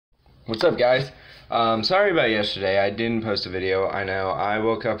What's up, guys? Sorry about yesterday. I didn't post a video. I know I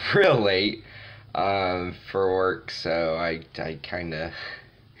woke up real late for work, so I kind of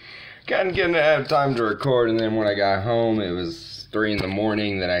didn't have time to record. And then when I got home, it was 3 in the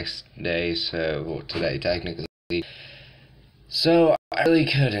morning the next day. So well, today technically. So I really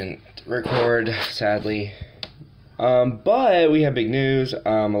couldn't record, sadly. But we have big news.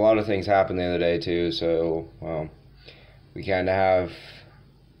 A lot of things happened the other day too. So well, we kind of have.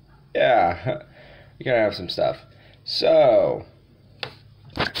 Yeah, we gotta have some stuff. So,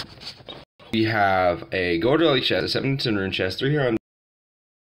 we have a gold relic chest, a 7 rune chest, 3 hero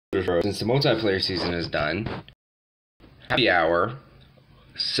since the multiplayer season is done. Happy hour.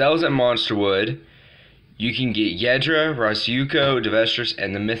 Sells at Monsterwood. You can get Yedra, Rasuko, Devestress,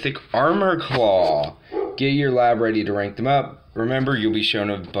 and the mythic Armor Claw. Get your lab ready to rank them up. Remember, you'll be shown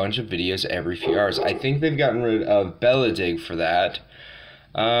a bunch of videos every few hours. I think they've gotten rid of Beladig for that.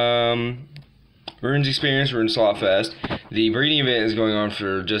 Runes Experience, Rune Slot Fest. The breeding event is going on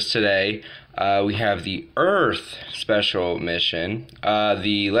for just today. We have the Earth special mission,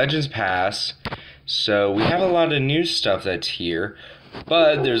 the Legends Pass. So we have a lot of new stuff that's here,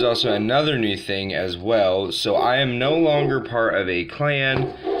 but there's also another new thing as well. So I am no longer part of a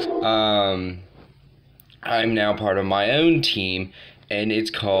clan. I'm now part of my own team, and it's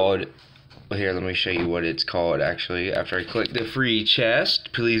called. Well, here, let me show you what it's called, actually, after I click the free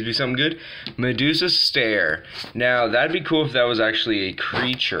chest. Please be something good. Medusa Stare. Now, that'd be cool if that was actually a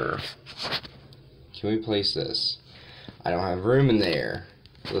creature. Can we place this? I don't have room in there.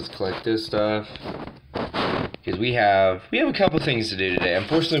 Let's collect this stuff. Because we have a couple things to do today.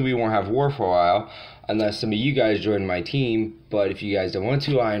 Unfortunately, we won't have war for a while, unless some of you guys join my team. But if you guys don't want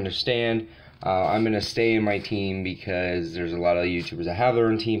to, I understand. I'm going to stay in my team because there's a lot of YouTubers that have their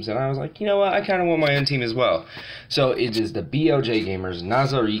own teams, and I was like, you know what, I kind of want my own team as well. So it is the BLJ Gamers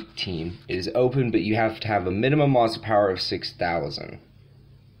Nazarik team. It is open, but you have to have a minimum monster power of 6,000.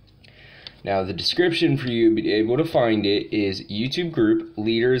 Now, the description for you to be able to find it is YouTube group,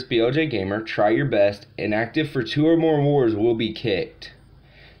 leaders, BLJ Gamer, try your best, inactive for 2 or more wars will be kicked.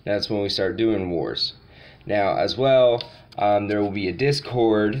 That's when we start doing wars. Now, as well, there will be a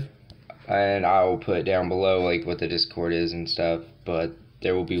Discord. And I will put down below like what the Discord is and stuff, but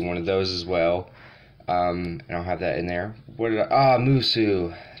there will be one of those as well. And I'll have that in there. What did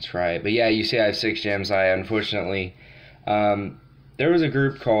Musu. That's right. But yeah, you see I have 6 gems. I unfortunately there was a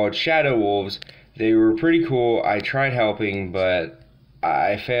group called Shadow Wolves. They were pretty cool. I tried helping, but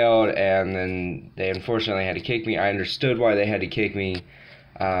I failed, and then they unfortunately had to kick me. I understood why they had to kick me.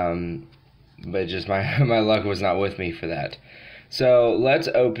 But just my luck was not with me for that. So let's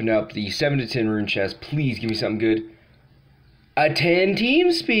open up the 7 to 10 rune chest. Please give me something good. A 10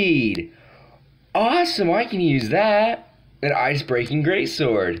 team speed. Awesome, I can use that. An ice breaking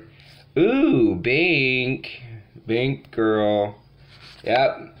greatsword. Ooh, Bink. Bink girl.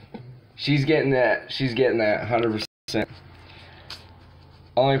 Yep. She's getting that. She's getting that 100%.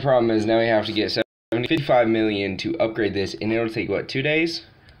 Only problem is now we have to get 55 million to upgrade this, and it'll take what, 2 days?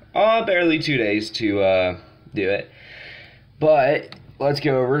 Barely 2 days to do it. But let's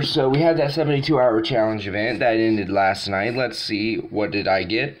go over. So we had that 72-hour challenge event that ended last night. Let's see, what did I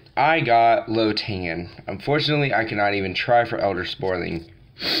get? I got Lotan. Unfortunately, I cannot even try for Elder Spoiling.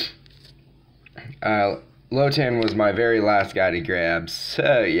 Lotan was my very last guy to grab.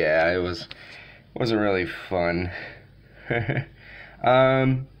 So yeah, wasn't really fun. How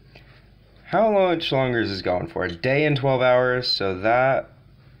much longer is this going for? A day and 12 hours. So that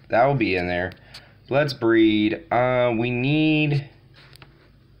will be in there. Let's breed. We're going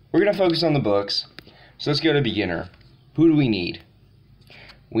to focus on the books. So let's go to beginner. Who do we need?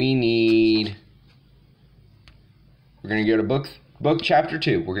 We're going to go to book chapter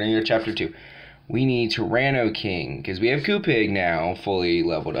 2. We're going to go to chapter 2. We need Tyranno King, because we have Kupig now fully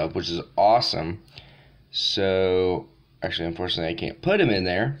leveled up, which is awesome. So, actually, unfortunately, I can't put him in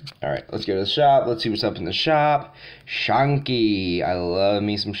there. Alright, let's go to the shop. Let's see what's up in the shop. Shanky. I love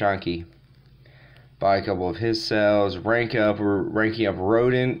me some Shanky. Buy a couple of his cells, rank up. We're ranking up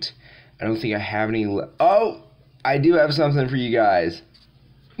Rodent. I don't think I have any. Oh, I do have something for you guys.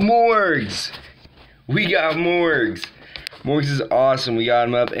 MORGZ. We got MORGZ. MORGZ is awesome. We got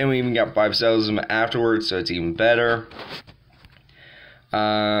him up, and we even got 5 cells of him afterwards, so it's even better.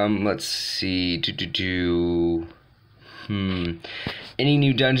 Let's see. Any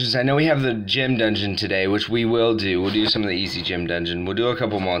new dungeons? I know we have the gym dungeon today, which we will do. We'll do some of the easy gym dungeon. We'll do a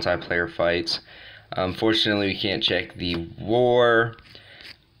couple multiplayer fights. Unfortunately, we can't check the war,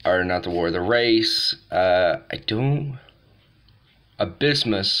 or not the war, the race.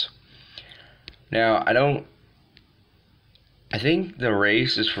 Abysmus. Now, I think the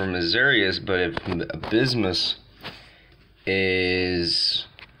race is from Azarius, but if Abysmus is...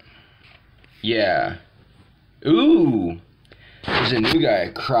 Yeah. Ooh! There's a new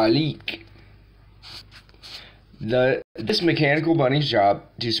guy, Kralik. This mechanical bunny's job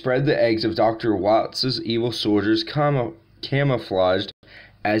to spread the eggs of Dr. Watts's evil soldiers camouflaged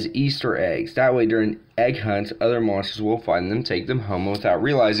as Easter eggs. That way, during egg hunts, other monsters will find them, take them home, and without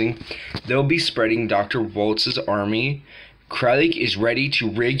realizing, they'll be spreading Dr. Waltz's army. Kralik is ready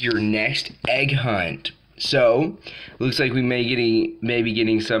to rig your next egg hunt. So, looks like we may be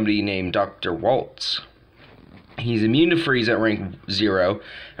getting somebody named Dr. Waltz. He's immune to freeze at rank 0.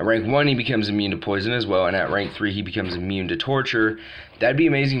 At rank 1, he becomes immune to poison as well. And at rank 3, he becomes immune to torture. That'd be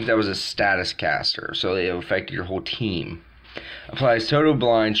amazing if that was a status caster, so it affected your whole team. Applies total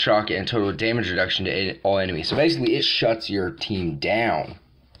blind, shock, and total damage reduction to all enemies. So basically, it shuts your team down.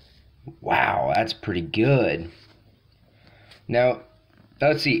 Wow, that's pretty good. Now,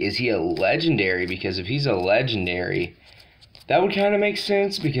 let's see, is he a legendary? Because if he's a legendary, that would kind of make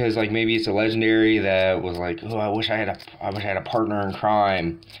sense, because like maybe it's a legendary that was like, oh, I wish I had a partner in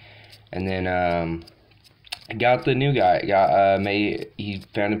crime, and then I got the new guy. He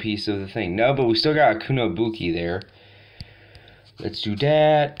found a piece of the thing. No, but we still got a Kunobuki there. Let's do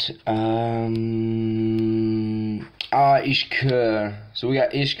that. Ishkur. So we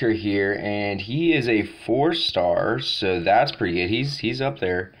got Ishkur here, and he is a 4-star, so that's pretty good. He's up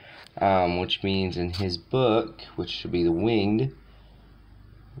there. Which means in his book, which should be the winged,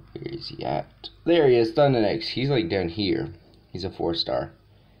 where is he at? There he is, Thundernex. He's like down here. He's a 4-star.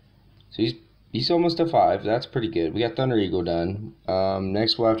 So he's almost a 5. That's pretty good. We got Thunder Eagle done.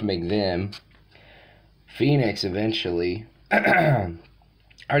 Next we'll have to make them. Phoenix eventually. I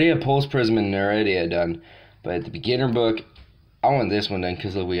already have Pulse Prism and Nereida done, but at the beginner book, I want this one done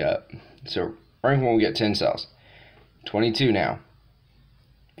because look, we up. So rank 1 we get 10 cells. 22 now.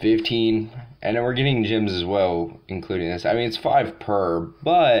 15, and then we're getting gems as well, including this. I mean, it's 5 per,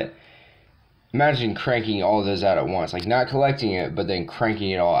 but imagine cranking all of those out at once. Like, not collecting it, but then cranking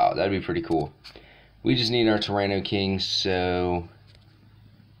it all out. That'd be pretty cool. We just need our Tyranno King, so...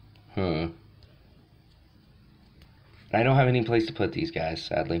 I don't have any place to put these guys,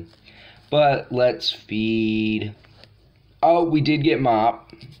 sadly. But let's feed... Oh, we did get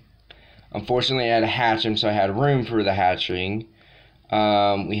Mop. Unfortunately, I had to hatch him, so I had room for the hatching.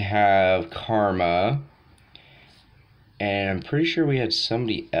 We have Karma, and I'm pretty sure we had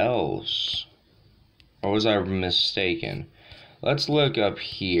somebody else, or was I mistaken? Let's look up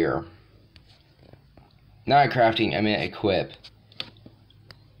here. Not crafting, I meant equip.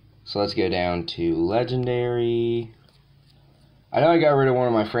 So let's go down to legendary. I know I got rid of one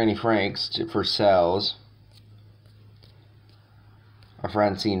of my Franny Franks for cells, or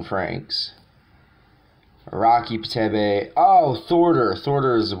Francine Franks. Rocky Patebe. Oh, Thorder.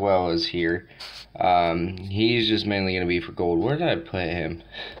 Thorder as well is here. He's just mainly going to be for gold. Where did I put him?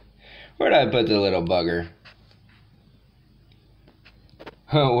 Where did I put the little bugger?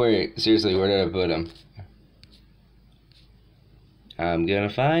 Oh, wait. Seriously, where did I put him? I'm going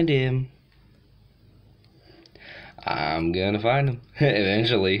to find him. I'm going to find him.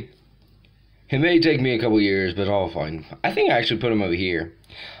 Eventually. It may take me a couple years, but I'll find him. I think I actually put him over here.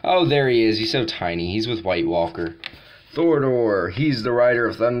 Oh, there he is. He's so tiny. He's with White Walker. Thordor. He's the Rider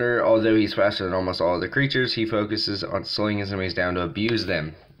of Thunder. Although he's faster than almost all other creatures, he focuses on slowing his enemies down to abuse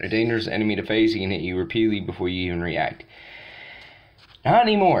them. A dangerous enemy to face, he can hit you repeatedly before you even react. Not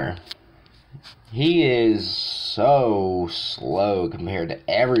anymore. He is so slow compared to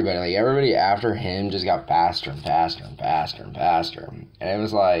everybody. Like, everybody after him just got faster and faster and faster and faster. And it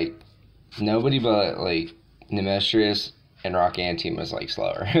was like, nobody but, like, Nemestrius and Rock Team was, like,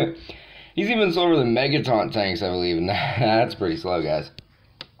 slower. He's even slower than Megaton tanks, I believe. And that's pretty slow, guys.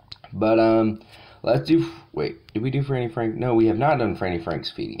 But, let's do... Wait, did we do Franny Frank? No, we have not done Franny Frank's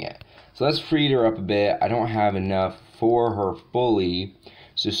feeding yet. So let's feed her up a bit. I don't have enough for her fully.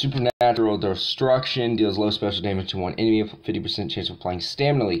 So Supernatural Destruction deals low special damage to one enemy, 50% chance of applying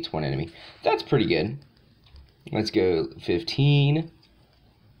Stamina Leak to one enemy. That's pretty good. Let's go 15.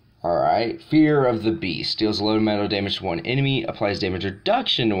 Alright. Fear of the Beast deals low metal damage to one enemy, applies damage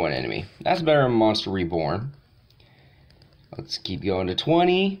reduction to one enemy. That's better than Monster Reborn. Let's keep going to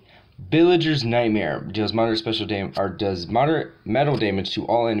 20. Villager's Nightmare deals moderate special damage, or does moderate metal damage to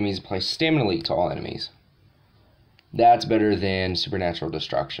all enemies, applies Stamina Leak to all enemies. That's better than Supernatural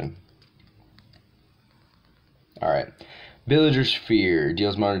Destruction. Alright. Villager's Fear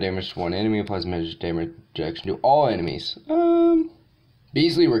deals moderate damage to one enemy, applies damage reduction to all enemies.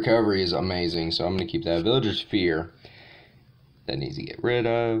 Beastly Recovery is amazing, so I'm going to keep that. Villager's Fear. That needs to get rid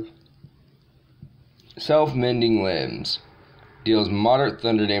of. Self-Mending Limbs. Deals moderate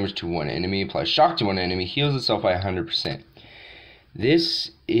thunder damage to one enemy. Applies shock to one enemy. Heals itself by 100%.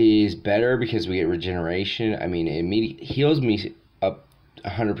 This is better because we get regeneration. I mean, it immediately heals me up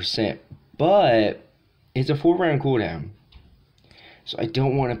 100%. But it's a 4-round cooldown. So I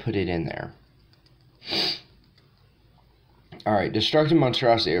don't want to put it in there. Alright, Destructive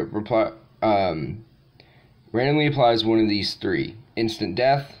Monstrosity. Randomly applies one of these 3. Instant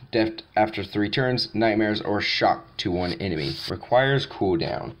death, death after 3 turns, nightmares, or shock to one enemy. Requires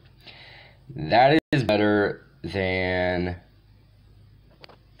cooldown. That is better than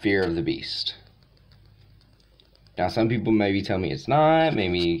Fear of the Beast. Now, some people maybe tell me it's not,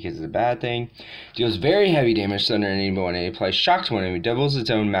 maybe because it's a bad thing. Deals very heavy damage to under anyone, and it applies shock to one enemy, doubles its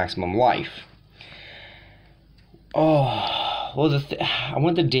own maximum life. Oh, well, I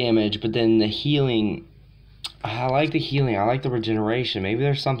want the damage, but then the healing. I like the healing. I like the regeneration. Maybe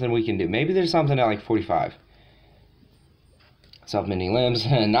there's something we can do. Maybe there's something at like 45. Self-mending limbs.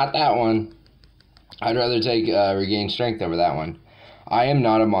 Not that one. I'd rather take regain strength over that one. I am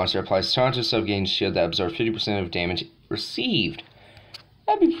not a monster. Applies taunt to sub-gain shield that absorbs 50% of damage received.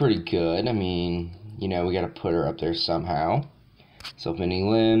 That'd be pretty good. I mean, you know, we gotta put her up there somehow.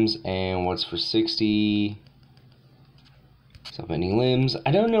 Self-mending limbs. And what's for 60? Self-mending limbs.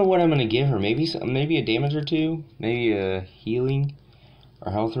 I don't know what I'm gonna give her. Maybe a damage or 2. Maybe a healing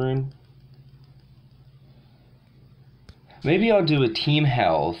or health rune. Maybe I'll do a team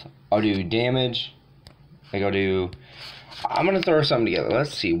health. I'll do damage. Like I'm gonna throw something together.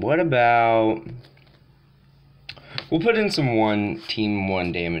 Let's see. What about? We'll put in some team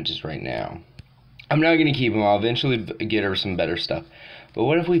 1 damages right now. I'm not gonna keep them. I'll eventually get her some better stuff. But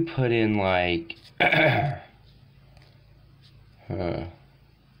what if we put in like? What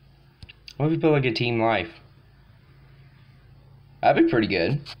if we put like a team life? That'd be pretty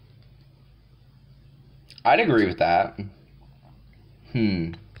good. I'd agree with that.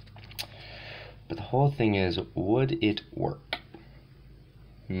 But the whole thing is, would it work?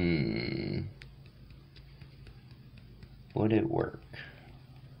 Would it work?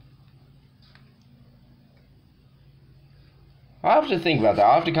 I'll have to think about that.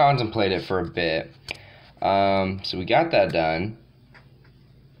 I'll have to contemplate it for a bit. So we got that done.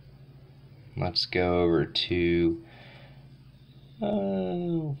 Let's go over to...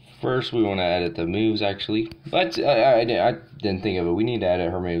 first we want to edit the moves, actually. But I didn't think of it. We need to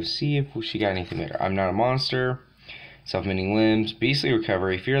edit her moves. See if she got anything better. I'm not a monster. Self-mending limbs. Beastly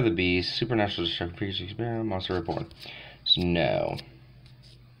recovery. Fear of the beast. Supernatural destruction. Monster reborn. So no.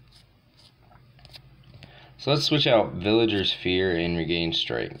 So let's switch out Villager's Fear and Regain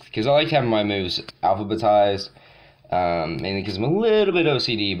Strength. Because I like having my moves alphabetized. Mainly because I'm a little bit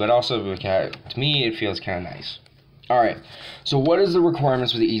OCD. But also, to me, it feels kind of nice. Alright, so what is the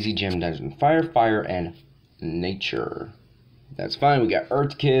requirements for the easy gym dungeon? Fire, fire, and nature. That's fine. We got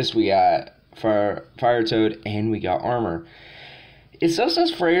Earth Kiss, we got Fire Toad, and we got armor. It still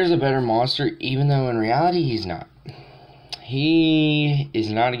says Freyr's a better monster, even though in reality he's not. He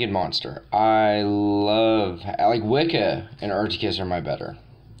is not a good monster. I like Wicca and Earth Kiss are my best.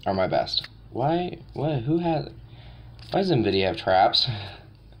 Why does NVIDIA have traps?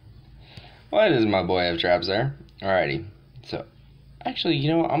 Why does my boy have traps there? Alrighty, so actually, you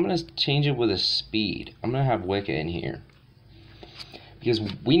know what? I'm gonna change it with a speed. I'm gonna have Wicca in here because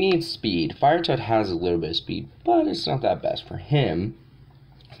we need speed. Fire Toad has a little bit of speed, but it's not that best for him.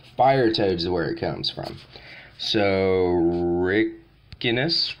 Fire Toad is where it comes from. So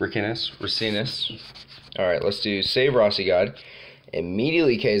Ricinus. Alright, let's do Save Rossi God.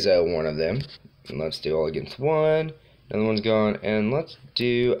 Immediately KO one of them. And let's do all against one. Another one's gone, and let's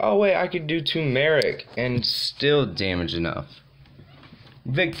do... Oh, wait, I could do turmeric and still damage enough.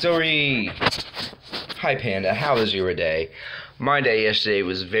 Victory! Hi, Panda. How was your day? My day yesterday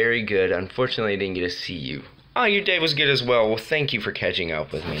was very good. Unfortunately, I didn't get to see you. Oh, your day was good as well. Well, thank you for catching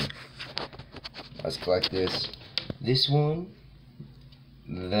up with me. Let's collect this. This one.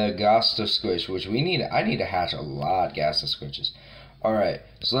 The Gasta Squish, which I need to hatch a lot of Gasta Squishes. Alright,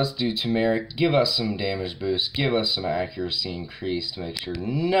 so let's do turmeric. Give us some damage boost. Give us some accuracy increase to make sure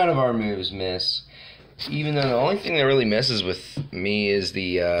none of our moves miss. Even though the only thing that really messes with me is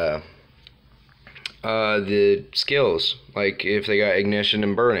the skills. Like if they got ignition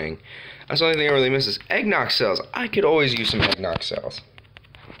and burning. That's the only thing that really misses. Eggnog cells. I could always use some eggnog cells.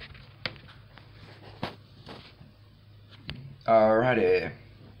 Alrighty.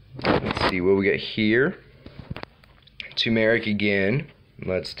 Let's see what we got here. Turmeric again.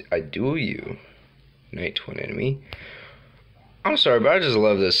 I duel you. Night Twin enemy. I'm sorry, but I just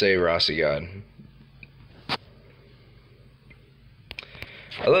love this Save Rossi God.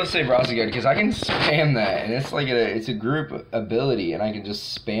 I love Save Rossi Guard because I can spam that, and it's like it's a group ability, and I can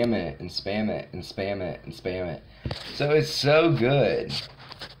just spam it and spam it and spam it and spam it. So it's so good.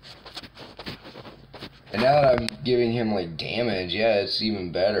 And now that I'm giving him like damage, yeah, it's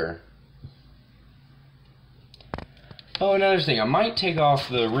even better. Oh, another thing, I might take off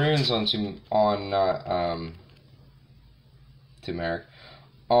the runes on Turmeric,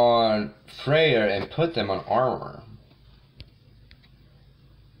 on Freya and put them on armor.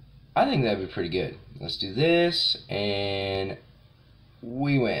 I think that'd be pretty good. Let's do this, and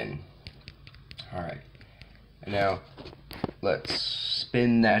we win. Alright. And now, let's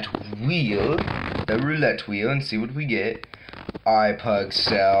spin that wheel, the roulette wheel, and see what we get. iPug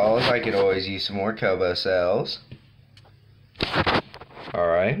cells. I could always use some more Kobo cells.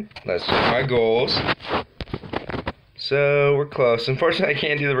 Alright, let's check my goals. So, we're close. Unfortunately, I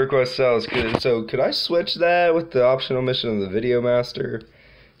can't do the request cells. So, could I switch that with the optional mission of the Video Master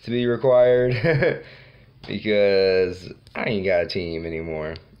to be required? Because I ain't got a team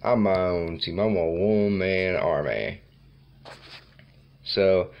anymore. I'm my own team. I'm a one-man army.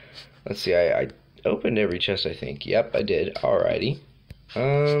 So, let's see. I opened every chest, I think. Yep, I did. Alrighty.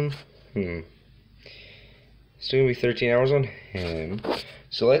 It's going to be 13 hours on him.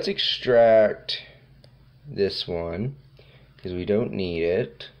 So let's extract this one, because we don't need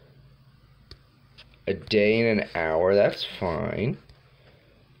it. A day and an hour, that's fine.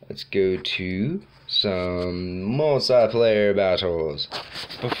 Let's go to some multiplayer battles.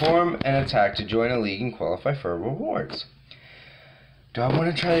 Perform an attack to join a league and qualify for rewards. Do I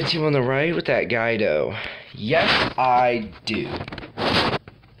want to try the team on the right with that guy, though? Yes, I do.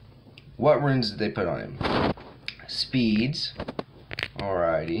 What runes did they put on him? Speeds.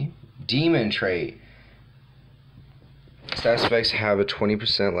 Alrighty. Demon trait. Status effects have a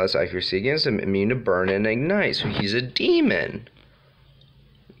 20% less accuracy against him, immune to burn and ignite, so he's a demon.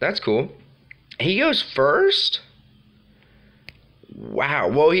 That's cool. He goes first? Wow.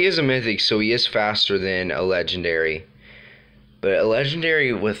 Well, he is a mythic, so he is faster than a legendary. But a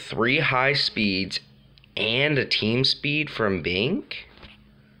legendary with 3 high speeds and a team speed from Bink?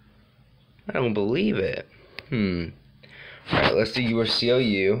 I don't believe it. Alright, let's do your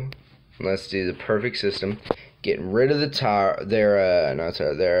CLU. Let's do the perfect system. Getting rid of the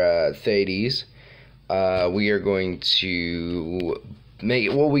Thades. We are going to make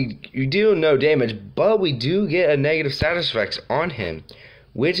it. Well, you do no damage, but we do get a negative status effects on him,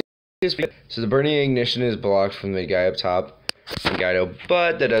 which is so the burning ignition is blocked from the guy up top, Guido,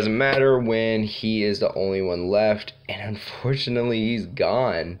 but that doesn't matter when he is the only one left, and unfortunately he's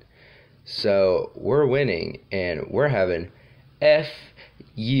gone. So we're winning, and we're having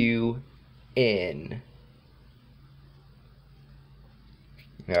FUN.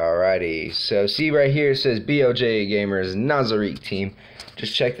 Alrighty, so see right here it says BOJ Gamers Nazariq team.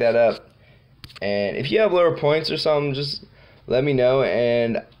 Just check that up, and if you have lower points or something, just let me know,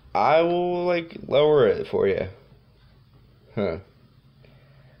 and I will like lower it for you.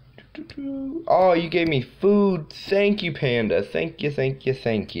 Oh, you gave me food. Thank you, Panda. Thank you, thank you,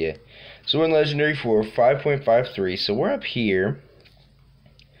 thank you. So we're in Legendary 4, 5.53. So we're up here.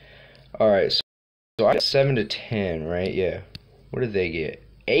 Alright, so I got 7 to 10, right? Yeah. What did they get?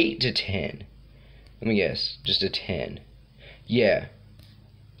 8 to 10. Let me guess. Just a 10. Yeah.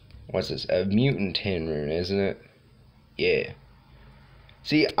 What's this? A mutant 10 rune, isn't it? Yeah.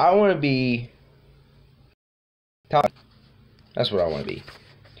 See, I want to be top. That's what I want to be.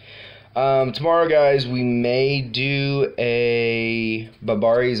 Tomorrow, guys, we may do a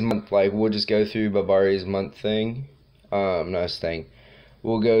Babari's month. Like, we'll just go through Babari's month thing. Not his thing.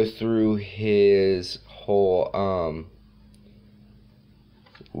 We'll go through his whole,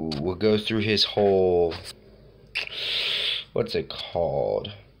 we'll go through his whole, what's it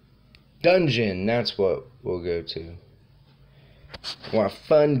called? Dungeon. That's what we'll go to. We'll have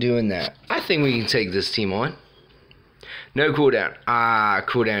fun doing that. I think we can take this team on. No cooldown.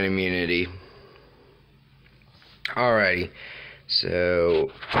 Cooldown immunity. Alrighty.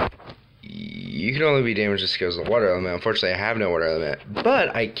 So, you can only be damaged if it goes to the water element. Unfortunately, I have no water element.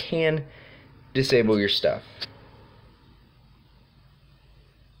 But I can disable your stuff.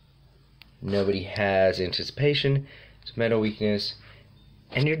 Nobody has anticipation. It's metal weakness.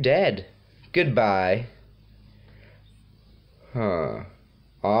 And you're dead. Goodbye.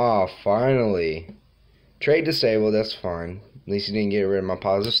 Finally. Trade disabled, that's fine. At least you didn't get rid of my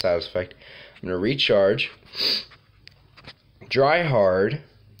positive status effect. I'm going to recharge. Dry hard.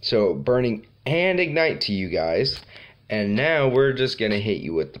 So burning and ignite to you guys. And now we're just going to hit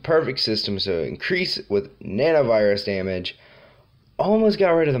you with the perfect system. So increase with nanovirus damage. Almost got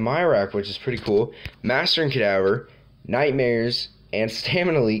rid of the Myrak, which is pretty cool. Master and Cadaver. Nightmares. and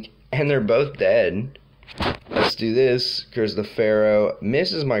Stamina Leak, and they're both dead. Let's do this. Curse the Pharaoh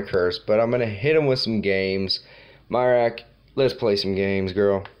misses my curse, but I'm gonna hit him with some games. Myrak, let's play some games,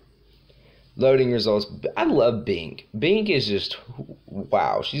 girl. Loading results. I love Bink. Bink is just,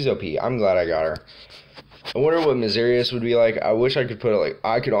 wow, she's OP. I'm glad I got her. I wonder what Miserius would be like. I wish I could put it like,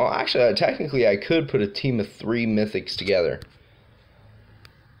 actually, technically I could put a team of 3 mythics together.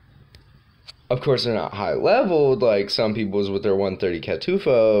 Of course, they're not high leveled like some people's with their 130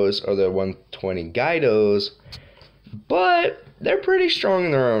 Catufos or their 120 Gydos, but they're pretty strong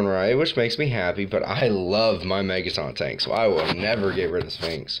in their own right, which makes me happy. But I love my Megaton tank, so I will never get rid of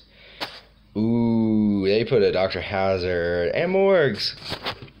Sphinx. Ooh, they put a Dr. Hazard and MORGZ.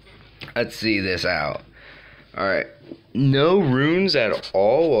 Let's see this out. Alright, no runes at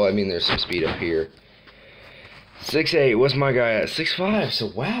all. Well, I mean, there's some speed up here. 6'8", what's my guy at? 6'5", so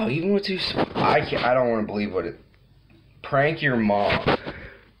wow, even with 2... I don't want to believe what it... Prank your mom.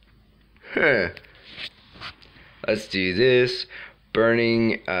 Huh. Let's do this.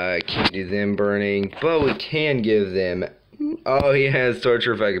 Burning, can't do them burning, but we can give them... Oh, he has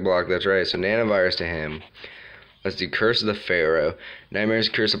Torture Effect Block, that's right, so Nanovirus to him. Let's do Curse of the Pharaoh. Nightmare's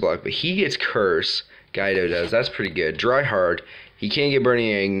Curse of Block, but he gets Curse. Gydo does. That's pretty good. Dry Hard. He can't get Burning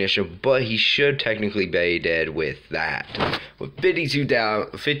Ignition, but he should technically be dead with that. With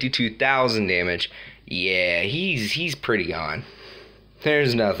 52,000 damage, yeah, he's pretty gone.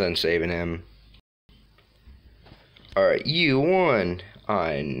 There's nothing saving him. Alright, you won.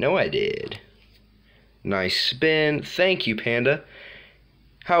 I know I did. Nice spin. Thank you, Panda.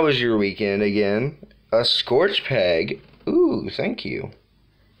 How was your weekend again? A Scorch Peg. Ooh, thank you.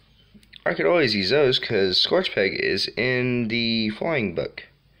 I could always use those because Scorch Peg is in the Flying book.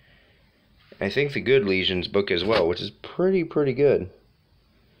 I think the Good Legions book as well, which is pretty good.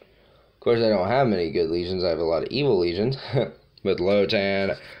 Of course, I don't have many Good Legions. I have a lot of Evil Legions. With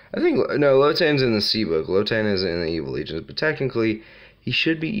Lotan. I think, no, Lotan's in the C book. Lotan is in the Evil Legions. But technically, he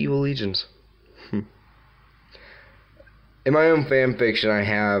should be Evil Legions. In my own fan fiction, I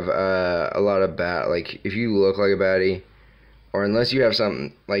have a lot of like, if you look like a baddie, or unless you have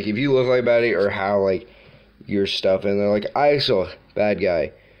something, like, if you look like a baddie, or how, like, your stuff in there, like, Isol, bad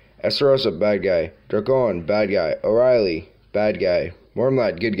guy, Esterosa, bad guy, Drakon, bad guy, O'Reilly, bad guy,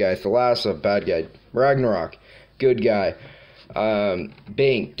 Wormlad, good guy, Thalassa, bad guy, Ragnarok, good guy,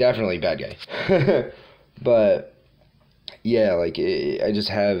 Bink, definitely bad guy. But, yeah, like, I just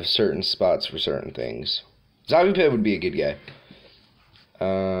have certain spots for certain things. Zombie Pit would be a good guy.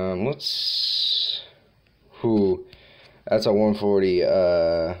 That's a 140,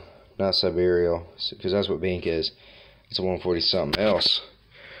 not Siberia, because that's what Bink is. It's a 140 something else.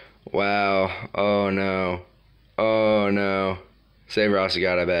 Wow. Oh no. Oh no. Save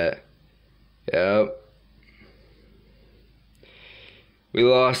Rossigat, I bet. Yep. We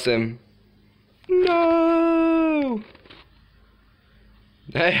lost him. No!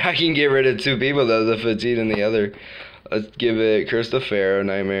 I can get rid of 2 people though, the Fatigued and the other. Let's give it Curse the Pharaoh,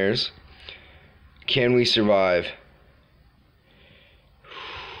 Nightmares. Can we survive?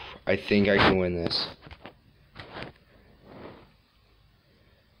 I think I can win this.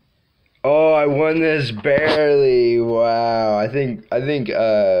 Oh, I won this barely. Wow. I know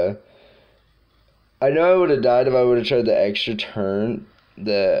I would have died if I would have tried the extra turn.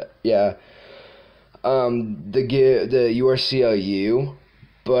 The URCLU,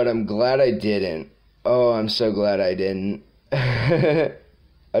 but I'm glad I didn't. Oh, I'm so glad I didn't. I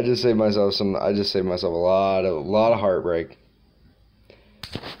just saved myself a lot of heartbreak.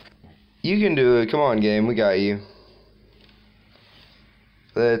 You can do it. Come on, game. We got you.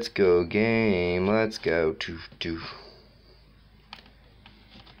 Let's go, game. Let's go.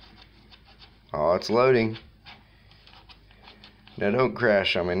 Oh, it's loading. Now, don't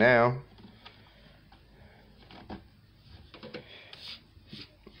crash on me now.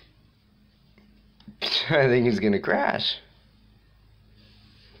 I think he's gonna crash.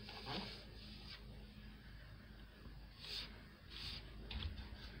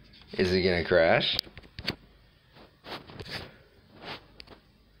 Is he gonna crash?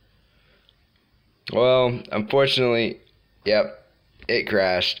 Well, unfortunately, yep, it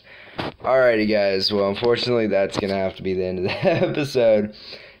crashed. Alrighty, guys. Well, unfortunately, that's gonna have to be the end of the episode.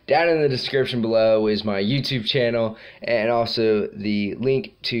 Down in the description below is my YouTube channel and also the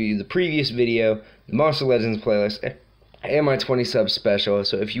link to the previous video, the Monster Legends playlist, and my 20 sub special.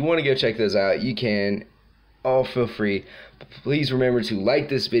 So if you want to go check those out, you can. All feel free. But please remember to like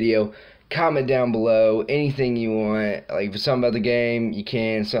this video, comment down below anything you want. Like if it's something about the game, you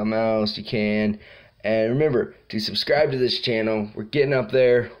can. Something else, you can. And remember to subscribe to this channel. We're getting up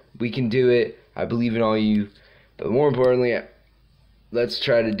there. We can do it. I believe in all you. But more importantly, let's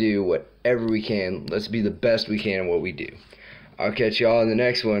try to do whatever we can. Let's be the best we can at what we do. I'll catch y'all in the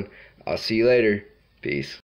next one. I'll see you later. Peace.